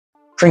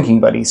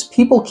Drinking buddies,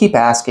 people keep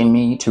asking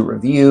me to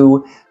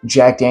review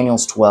Jack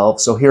Daniel's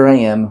 12, so here I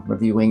am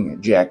reviewing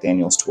Jack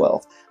Daniel's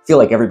 12. I feel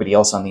like everybody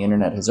else on the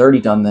internet has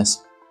already done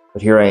this,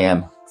 but here I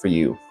am for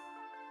you.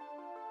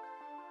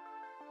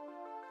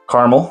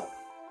 Caramel.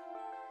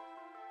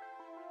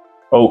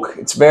 Oak.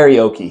 It's very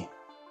oaky.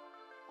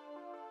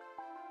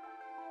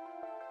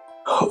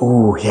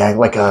 Ooh, yeah,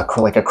 like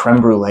a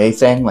creme brulee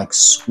thing, like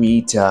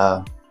sweet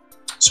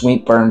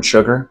burnt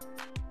sugar.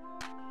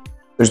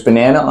 There's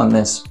banana on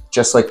this,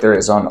 just like there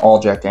is on all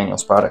Jack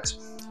Daniel's products,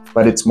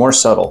 but it's more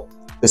subtle.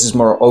 This is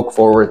more oak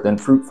forward than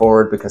fruit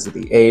forward because of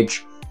the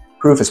age.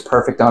 Proof is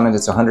perfect on it.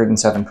 It's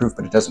 107 proof,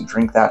 but it doesn't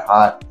drink that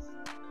hot.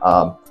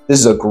 This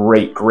is a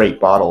great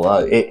bottle.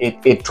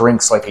 It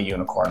drinks like a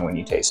unicorn when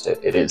you taste it.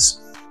 It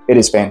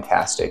is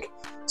fantastic.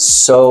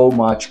 So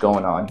much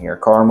going on here.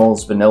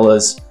 Caramels,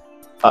 vanillas,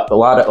 a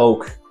lot of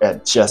oak,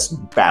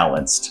 just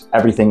balanced.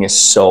 Everything is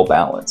so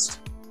balanced.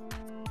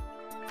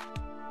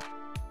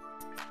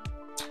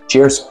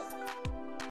 Cheers.